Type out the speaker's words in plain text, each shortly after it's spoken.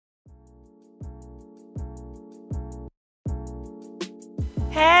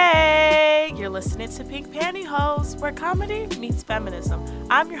Hey, you're listening to Pink Pantyhose, where comedy meets feminism.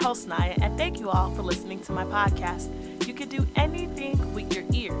 I'm your host, Naya, and thank you all for listening to my podcast. You can do anything with your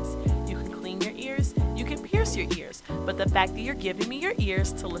ears. You can clean your ears, you can pierce your ears, but the fact that you're giving me your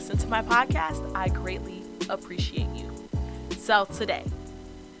ears to listen to my podcast, I greatly appreciate you. So today,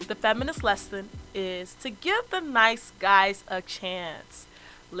 the feminist lesson is to give the nice guys a chance.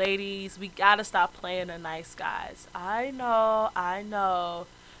 Ladies, we gotta stop playing the nice guys. I know.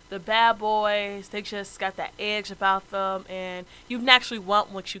 The bad boys, they just got that edge about them, and you naturally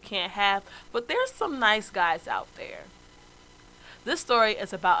want what you can't have. But there's some nice guys out there. This story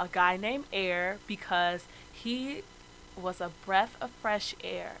is about a guy named Air because he was a breath of fresh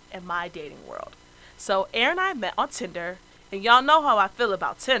air in my dating world. So Air and I met on Tinder, and y'all know how I feel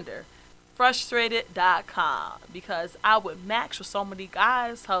about Tinder. Frustrated.com, because I would match with so many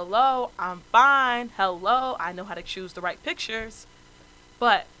guys. Hello, I'm fine. Hello, I know how to choose the right pictures.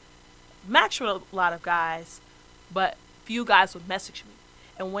 But match with a lot of guys, but few guys would message me.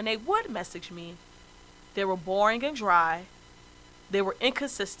 And when they would message me, they were boring and dry. They were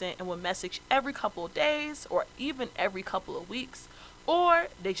inconsistent and would message every couple of days or even every couple of weeks. Or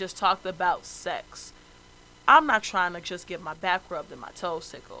they just talked about sex. I'm not trying to just get my back rubbed and my toes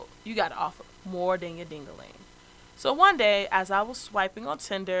tickled. You gotta offer more than your dingaling. So one day, as I was swiping on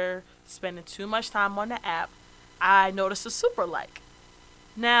Tinder, spending too much time on the app, I noticed a super like.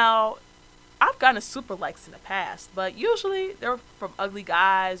 Now, I've gotten super likes in the past, but usually they're from ugly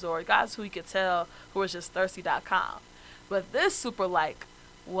guys or guys who you could tell who was just thirsty.com. But this super like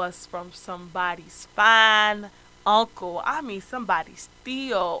was from somebody's fine uncle. I mean, somebody's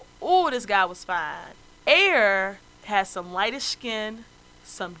Theo. Ooh, this guy was fine. Air has some lightish skin,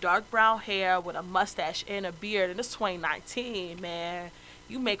 some dark brown hair with a mustache and a beard. And it's 2019, man.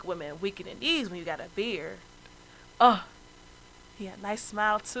 You make women weaker than these when you got a beard. Oh, he had a nice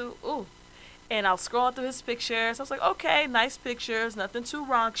smile too. Ooh. And I was scrolling through his pictures. I was like, okay, nice pictures, nothing too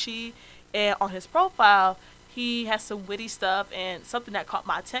raunchy. And on his profile, he has some witty stuff. And something that caught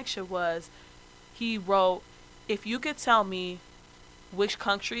my attention was he wrote, if you could tell me which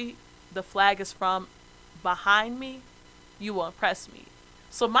country the flag is from behind me, you will impress me.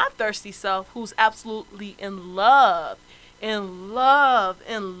 So my thirsty self, who's absolutely in love with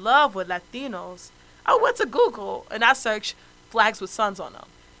Latinos, I went to Google and I searched flags with suns on them.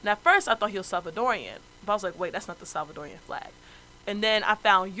 And at first I thought he was Salvadorian, but I was like, wait, that's not the Salvadorian flag. And then I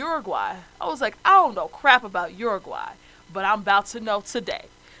found Uruguay. I was like, I don't know crap about Uruguay, but I'm about to know today.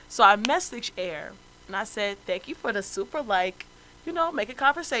 So I messaged Air and I said, thank you for the super like, make a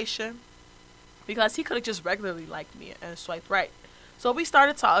conversation. Because he could have just regularly liked me and swiped right. So we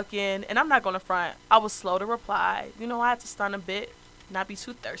started talking, and I'm not going to front. I was slow to reply. I had to stun a bit, not be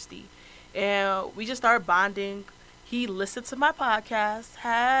too thirsty. And we just started bonding. He listened to my podcast,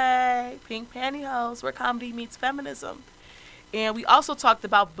 Hey, Pink Pantyhose, where comedy meets feminism. And we also talked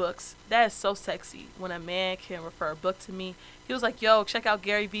about books. That is so sexy when a man can refer a book to me. He was like, yo, check out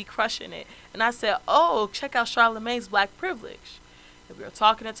Gary Vee crushing it. And I said, oh, check out Charlamagne's Black Privilege. We were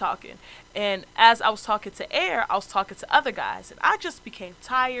talking and talking. And as I was talking to Air, I was talking to other guys. And I just became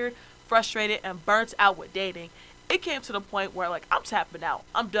tired, frustrated, and burnt out with dating. It came to the point where, I'm tapping out.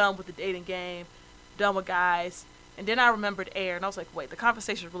 I'm done with the dating game, done with guys. And then I remembered Air, and I was like, wait, the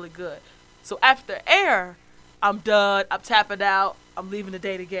conversation is really good. So after Air, I'm done. I'm tapping out. I'm leaving the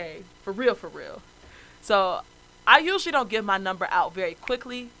dating game. For real, for real. So I usually don't give my number out very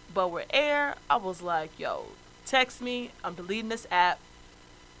quickly. But with Air, I was like, yo, text me, I'm deleting this app.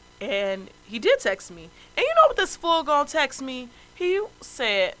 And he did text me. And you know what this fool gonna text me? He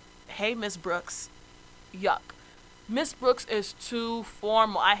said, hey, Miss Brooks. Yuck. Miss Brooks is too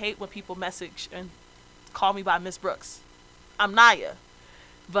formal. I hate when people message and call me by Miss Brooks. I'm Naya.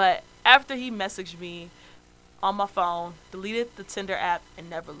 But after he messaged me on my phone, deleted the Tinder app, and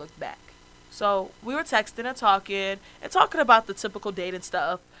never looked back. So we were texting and talking about the typical dating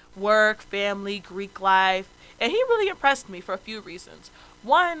stuff. Work, family, Greek life. And he really impressed me for a few reasons.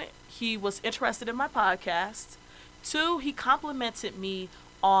 One, he was interested in my podcast. Two, he complimented me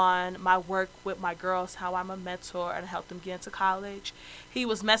on my work with my girls, how I'm a mentor and help them get into college. He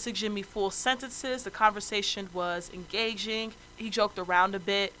was messaging me full sentences. The conversation was engaging. He joked around a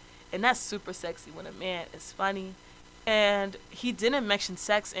bit. And that's super sexy when a man is funny. And he didn't mention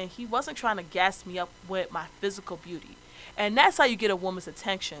sex, and he wasn't trying to gas me up with my physical beauty. And that's how you get a woman's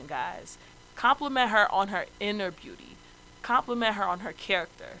attention, guys. Compliment her on her inner beauty. Compliment her on her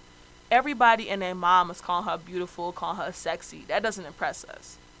character. Everybody and their mom is calling her beautiful, calling her sexy. That doesn't impress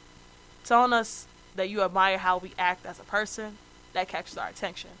us. Telling us that you admire how we act as a person, that catches our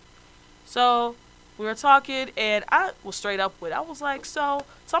attention. So We were talking, and I was straight up with it. I was like, so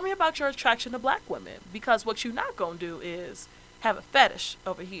tell me about your attraction to black women, because what you not gonna do is have a fetish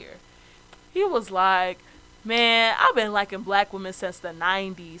over here. He was like, man, I've been liking black women since the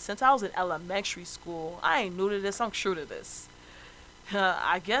 90s, since I was in elementary school. I ain't new to this, I'm true to this.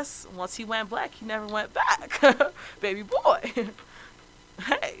 I guess once he went black, he never went back. Baby boy.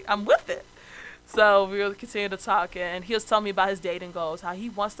 Hey, I'm with it. So we were continuing to talk, and he was telling me about his dating goals, how he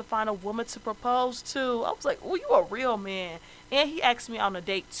wants to find a woman to propose to. I was like, oh, you a real man. And he asked me on a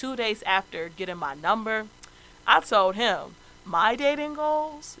date 2 days after getting my number. I told him, my dating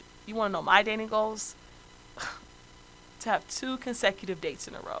goals, you want to know my dating goals? To have 2 consecutive dates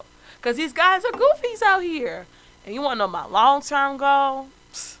in a row. Because these guys are goofies out here. And you want to know my long-term goal?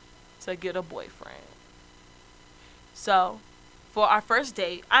 To get a boyfriend. So, for our first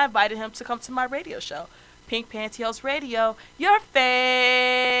date, I invited him to come to my radio show, Pink Pantyhose Radio, your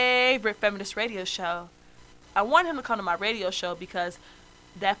favorite feminist radio show. I wanted him to come to my radio show because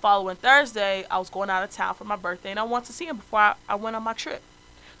that following Thursday, I was going out of town for my birthday, and I wanted to see him before I went on my trip.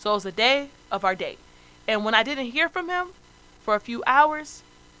 So it was the day of our date. And when I didn't hear from him for a few hours,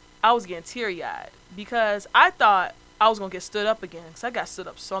 I was getting teary-eyed because I thought I was going to get stood up again, because I got stood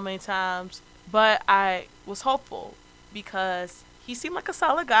up so many times. But I was hopeful because he seemed like a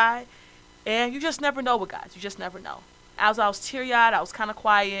solid guy, and you just never know with guys. You just never know. As I was teary-eyed, I was kind of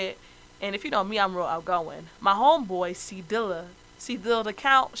quiet, and if you know me, I'm real outgoing. My homeboy, C. Dilla the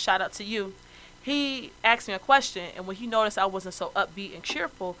Count, shout out to you. He asked me a question, and when he noticed I wasn't so upbeat and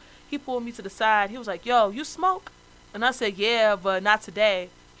cheerful, he pulled me to the side. He was like, yo, you smoke? And I said, yeah, but not today.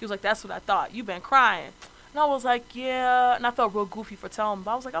 He was like, that's what I thought. You been crying. And I was like, yeah. And I felt real goofy for telling him.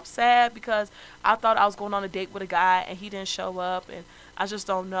 But I was like, I'm sad because I thought I was going on a date with a guy and he didn't show up. And I just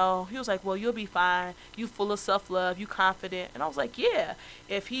don't know. He was like, well, you'll be fine. You full of self-love. You confident. And I was like, yeah.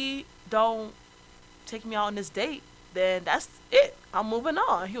 If he don't take me out on this date, then that's it. I'm moving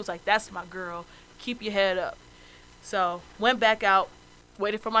on. He was like, that's my girl. Keep your head up. So went back out,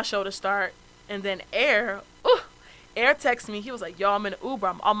 waited for my show to start. And then Air texted me. He was like, yo, I'm in an Uber.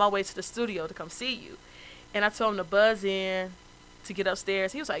 I'm on my way to the studio to come see you. And I told him to buzz in to get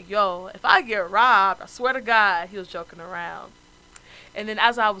upstairs. He was like, yo, if I get robbed, I swear to God, he was joking around. And then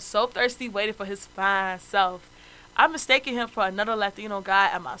as I was so thirsty waiting for his fine self, I mistaken him for another Latino guy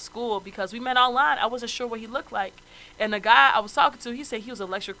at my school because we met online. I wasn't sure what he looked like. And the guy I was talking to, he said he was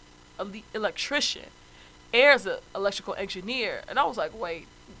an electrician. Air's an electrical engineer. And I was like, wait,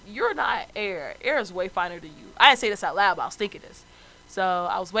 you're not Air. Air is way finer than you. I didn't say this out loud, but I was thinking this. So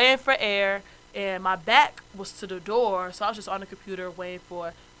I was waiting for Air, and my back was to the door, so I was just on the computer waiting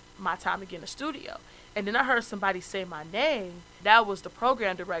for my time to get in the studio. And then I heard somebody say my name. That was the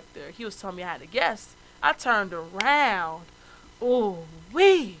program director. He was telling me I had a guest. I turned around. Ooh,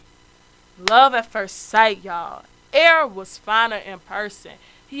 wee. Love at first sight, y'all. Air was finer in person.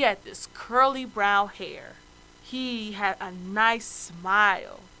 He had this curly brown hair. He had a nice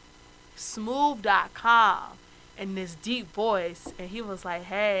smile. Smooth.com. And this deep voice. And he was like,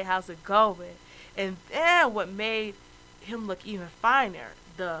 hey, how's it going? And then what made him look even finer,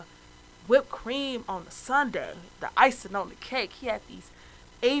 the whipped cream on the sundae, the icing on the cake. He had these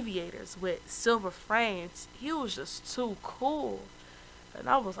aviators with silver frames. He was just too cool. And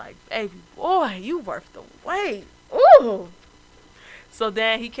I was like, baby boy, you worth the wait. Ooh. So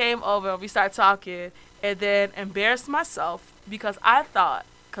then he came over and we started talking, and then embarrassed myself because I thought,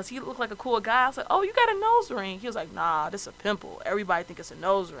 because he looked like a cool guy, I was like, oh, you got a nose ring. He was like, nah, this is a pimple. Everybody think it's a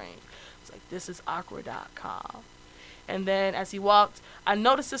nose ring. I was like, this is awkward.com. And then as he walked, I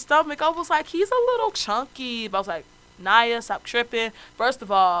noticed his stomach. I was like, he's a little chunky. But I was like, Naya, stop tripping. First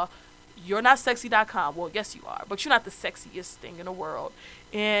of all, you're not sexy.com. Well, yes, you are. But you're not the sexiest thing in the world.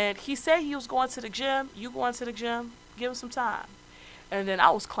 And he said he was going to the gym. You going to the gym? Give him some time. And then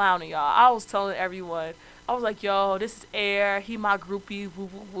I was clowning, y'all. I was telling everyone. I was like, yo, this is Air. He my groupie. Woo,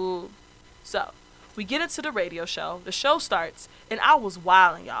 woo, woo. So we get into the radio show. The show starts. And I was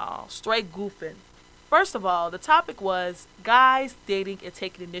wilding, y'all. Straight goofing. First of all, the topic was guys dating and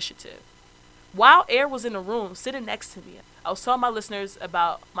taking initiative. While Air was in the room sitting next to me, I was telling my listeners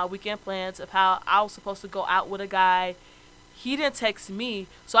about my weekend plans, of how I was supposed to go out with a guy. He didn't text me,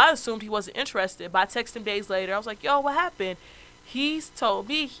 so I assumed he wasn't interested. But I texted him days later. I was like, yo, what happened? He's told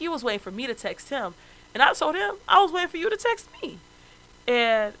me he was waiting for me to text him. And I told him I was waiting for you to text me.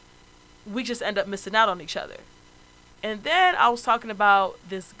 And we just end up missing out on each other. And then I was talking about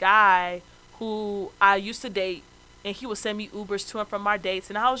this guy who I used to date, and he would send me Ubers to and from our dates,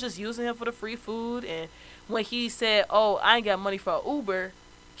 and I was just using him for the free food. And when he said, oh, I ain't got money for an Uber,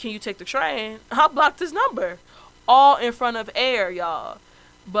 can you take the train? I blocked his number. All in front of Air, y'all.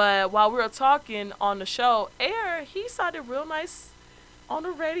 But while we were talking on the show, Air, he sounded real nice on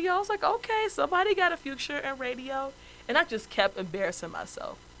the radio. I was like, okay, somebody got a future in radio. And I just kept embarrassing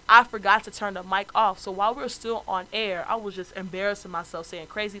myself. I forgot to turn the mic off. So while we were still on air, I was just embarrassing myself, saying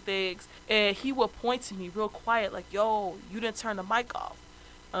crazy things. And he would point to me real quiet, like, yo, you didn't turn the mic off.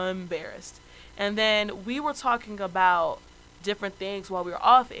 I'm embarrassed. And then we were talking about different things while we were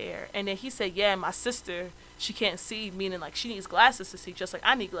off air. And then he said, yeah, my sister, she can't see, meaning like she needs glasses to see, just like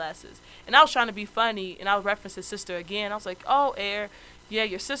I need glasses. And I was trying to be funny, and I would reference his sister again. I was like, oh, Air, yeah,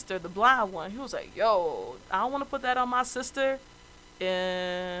 your sister, the blind one. He was like, yo, I don't want to put that on my sister.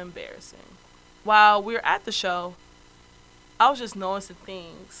 Embarrassing. While we were at the show, I was just noticing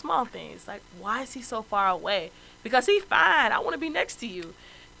things, small things, like, why is he so far away? Because he's fine. I want to be next to you.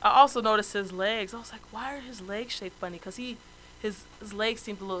 I also noticed his legs. I was like, why are his legs shaped funny? Because his legs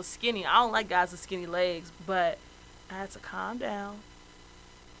seemed a little skinny. I don't like guys with skinny legs, but I had to calm down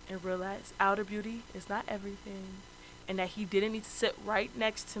and realize outer beauty is not everything, and that he didn't need to sit right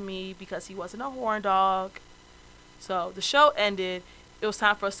next to me because he wasn't a horn dog. So the show ended. It was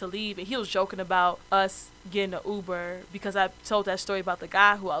time for us to leave, and he was joking about us getting an Uber because I told that story about the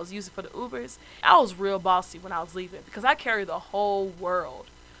guy who I was using for the Ubers. I was real bossy when I was leaving because I carry the whole world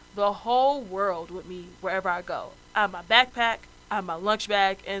with me wherever I go. I have my backpack, I have my lunch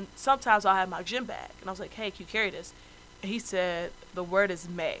bag, and sometimes I'll have my gym bag. And I was like, hey, can you carry this? And he said, the word is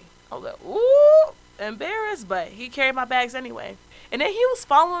may. I was like, ooh, embarrassed, but he carried my bags anyway. And then he was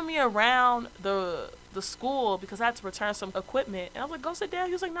following me around the school because I had to return some equipment. And I was like, go sit down.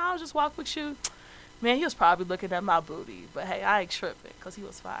 He was like, no, I'll just walk with you. Man, he was probably looking at my booty. But hey, I ain't tripping because he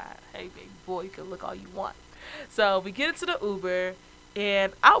was fine. Hey, baby boy, you can look all you want. So we get into the Uber.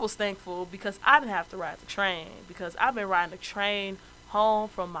 And I was thankful because I didn't have to ride the train, because I've been riding the train home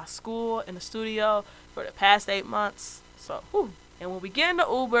from my school in the studio for the past 8 months. So, whew. And when we get in the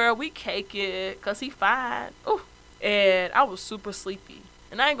Uber, we cake it because he fine. Ooh. And I was super sleepy.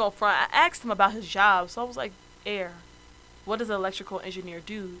 And I ain't gonna front. I asked him about his job. So I was like, Air, what does an electrical engineer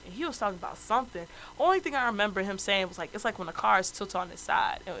do? And he was talking about something. Only thing I remember him saying was like, it's like when a car is tilted on its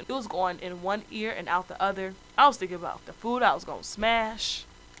side. And it was going in one ear and out the other. I was thinking about the food I was going to smash.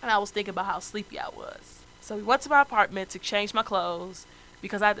 And I was thinking about how sleepy I was. So we went to my apartment to change my clothes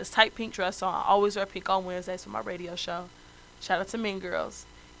because I had this tight pink dress on. I always wear pink on Wednesdays for my radio show. Shout out to Mean Girls.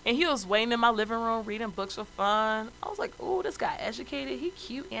 And he was waiting in my living room reading books for fun. I was like, ooh, this guy educated. He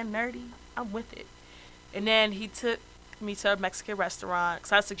cute and nerdy. I'm with it. And then he took me to a Mexican restaurant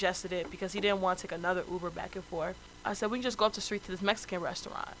because I suggested it because he didn't want to take another Uber back and forth. I said, we can just go up the street to this Mexican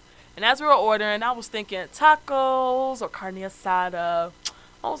restaurant. And as we were ordering, I was thinking tacos or carne asada.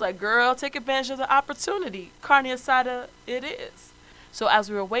 I was like, girl, take advantage of the opportunity. Carne asada it is. So as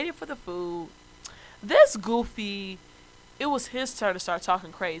we were waiting for the food, this goofy, it was his turn to start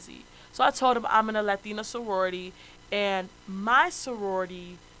talking crazy. So I told him I'm in a Latina sorority, and my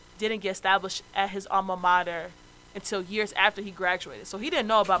sorority didn't get established at his alma mater until years after he graduated. So he didn't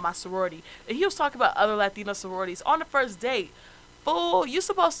know about my sorority. And he was talking about other Latino sororities on the first date. Fool, you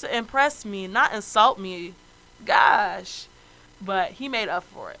supposed to impress me, not insult me. Gosh. But he made up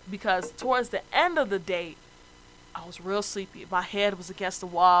for it because towards the end of the date, I was real sleepy. My head was against the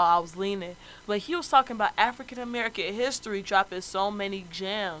wall. I was leaning. But he was talking about African American history, dropping so many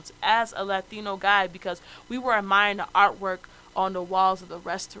gems as a Latino guy because we were admiring the artwork on the walls of the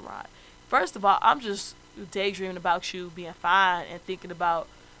restaurant. First of all, I'm just daydreaming about you being fine and thinking about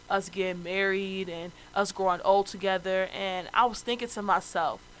us getting married and us growing old together. And I was thinking to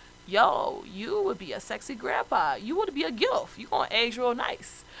myself, yo, you would be a sexy grandpa. You would be a gilf. You gonna age real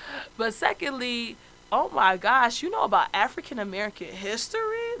nice. But secondly, oh my gosh, you know about African American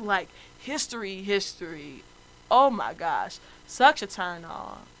history? Like history. Oh my gosh, such a turn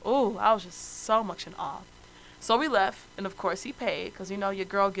on. Ooh, I was just so much in awe. So we left, and of course he paid because, you know, your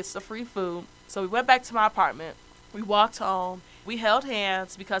girl gets the free food. So we went back to my apartment. We walked home. We held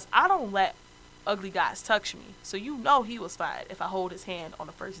hands because I don't let ugly guys touch me. So you know he was fine if I hold his hand on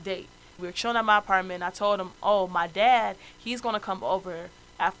the first date. We were chilling at my apartment, and I told him, oh, my dad, he's going to come over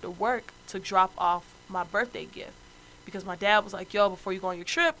after work to drop off my birthday gift. Because my dad was like, yo, before you go on your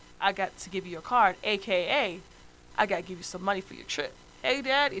trip, I got to give you your card, a.k.a. I got to give you some money for your trip. Hey,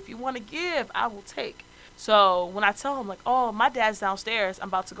 Dad, if you want to give, I will take. So when I tell him, like, oh, my dad's downstairs, I'm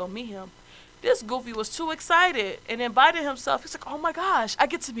about to go meet him, this goofy was too excited and invited himself. He's like, oh, my gosh, I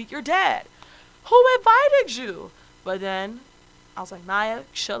get to meet your dad. Who invited you? But then I was like, Naya,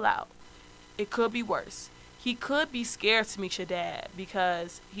 chill out. It could be worse. He could be scared to meet your dad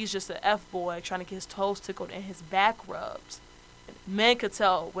because he's just an F-boy trying to get his toes tickled and his back rubbed. And men could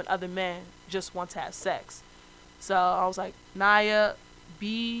tell when other men just want to have sex. So I was like, Naya,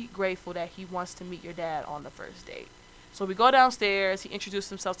 be grateful that he wants to meet your dad on the first date. So we go downstairs. He introduced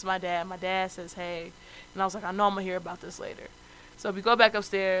himself to my dad. My dad says, hey. And I was like, I know I'm going to hear about this later. So we go back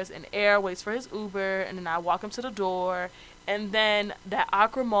upstairs, and Air waits for his Uber, and then I walk him to the door. And then that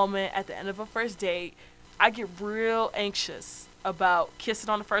awkward moment at the end of a first date, I get real anxious about kissing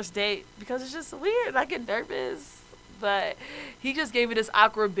on the first date because it's just weird. I get nervous. But he just gave me this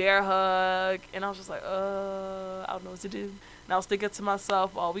awkward bear hug, and I was just like, I don't know what to do. And I was thinking to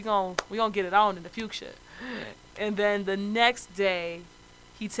myself, oh, we gonna get it on in the future. And then the next day,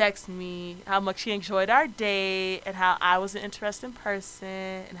 he texted me how much he enjoyed our date and how I was an interesting person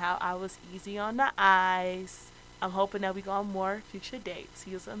and how I was easy on the eyes. I'm hoping that we go on more future dates.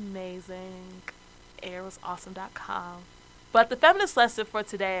 He was amazing. AirWasAwesome.com. But the feminist lesson for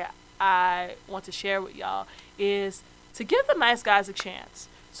today I want to share with y'all is to give the nice guys a chance.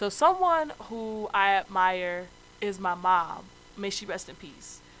 So someone who I admire is my mom. May she rest in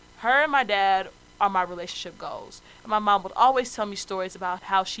peace. Her and my dad are my relationship goals. And my mom would always tell me stories about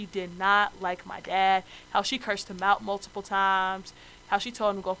how she did not like my dad, how she cursed him out multiple times, how she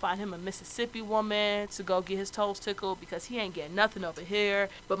told him to go find him a Mississippi woman to go get his toes tickled because he ain't getting nothing over here.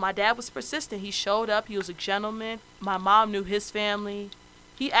 But my dad was persistent. He showed up. He was a gentleman. My mom knew his family.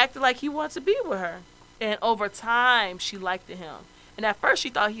 He acted like he wanted to be with her. And over time, she liked him. And at first, she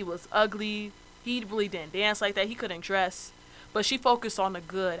thought he was ugly. He really didn't dance like that. He couldn't dress. But she focused on the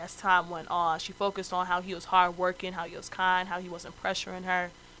good as time went on. She focused on how he was hardworking, how he was kind, how he wasn't pressuring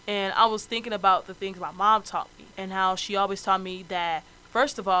her. And I was thinking about the things my mom taught me and how she always taught me that,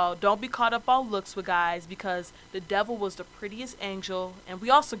 first of all, don't be caught up on looks with guys because the devil was the prettiest angel. And we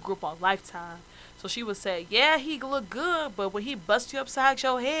also grew up on Lifetime. So she would say, yeah, he look good, but when he busts you upside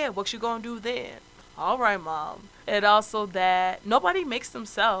your head, what you gonna do then? All right, Mom. And also that nobody makes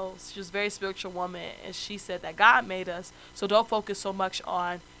themselves. She was a very spiritual woman, and she said that God made us, so don't focus so much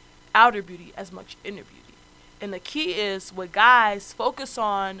on outer beauty as much inner beauty. And the key is with guys, focus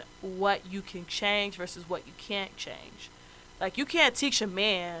on what you can change versus what you can't change. Like, you can't teach a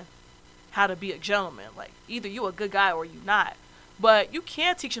man how to be a gentleman. Like, either you a good guy or you not. But you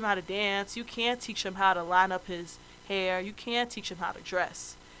can teach him how to dance. You can teach him how to line up his hair. You can teach him how to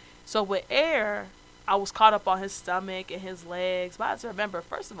dress. So with Air, I was caught up on his stomach and his legs. But I have to remember,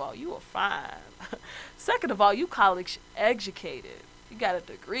 first of all, you were fine. Second of all, you college educated. You got a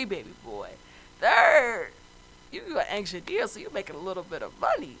degree, baby boy. Third, you an engineer, so you're making a little bit of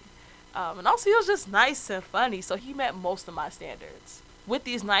money. And also, he was just nice and funny, so he met most of my standards. With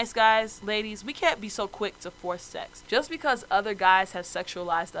these nice guys, ladies, we can't be so quick to force sex. Just because other guys have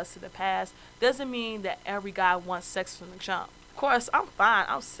sexualized us in the past doesn't mean that every guy wants sex from the jump. Of course, I'm fine.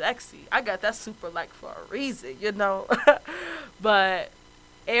 I'm sexy. I got that super like for a reason, you know. But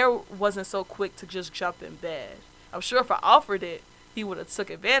Air wasn't so quick to just jump in bed. I'm sure if I offered it, he would have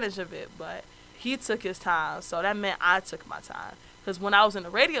took advantage of it, but he took his time, so that meant I took my time. Because when I was in the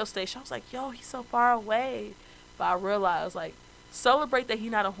radio station, I was like, yo, he's so far away. But I realized, like, celebrate that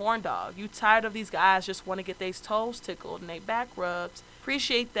he's not a horn dog. You tired of these guys just want to get their toes tickled and their back rubs.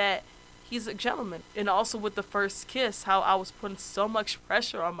 Appreciate that he's a gentleman. And also with the first kiss, how I was putting so much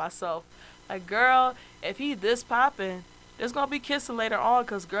pressure on myself. Like, girl, if he this popping, there's going to be kissing later on.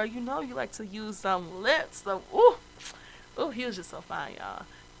 Because, girl, you know you like to use some lips. So, ooh, he was just so fine, y'all.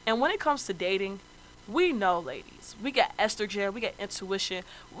 And when it comes to dating, we know, ladies, we got estrogen, we got intuition.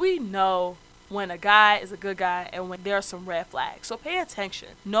 We know when a guy is a good guy and when there are some red flags. So pay attention.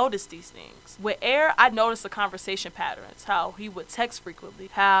 Notice these things. With Air, I noticed the conversation patterns, how he would text frequently,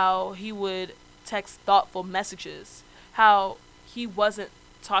 how he would text thoughtful messages, how he wasn't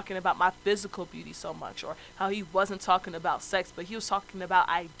talking about my physical beauty so much, or how he wasn't talking about sex, but he was talking about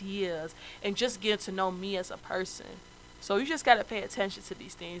ideas and just getting to know me as a person. So you just got to pay attention to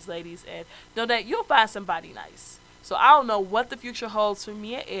these things, ladies, and know that you'll find somebody nice. So I don't know what the future holds for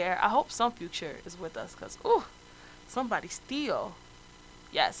me and Air. I hope some future is with us because, ooh, somebody steal.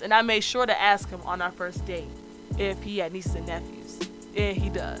 Yes, and I made sure to ask him on our first date if he had nieces and nephews. And he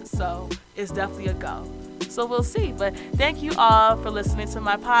does. So it's definitely a go. So we'll see. But thank you all for listening to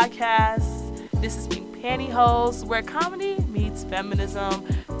my podcast. This has been Pantyhose, where comedy meets feminism.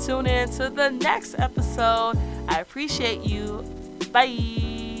 Tune in to the next episode. I appreciate you. Bye.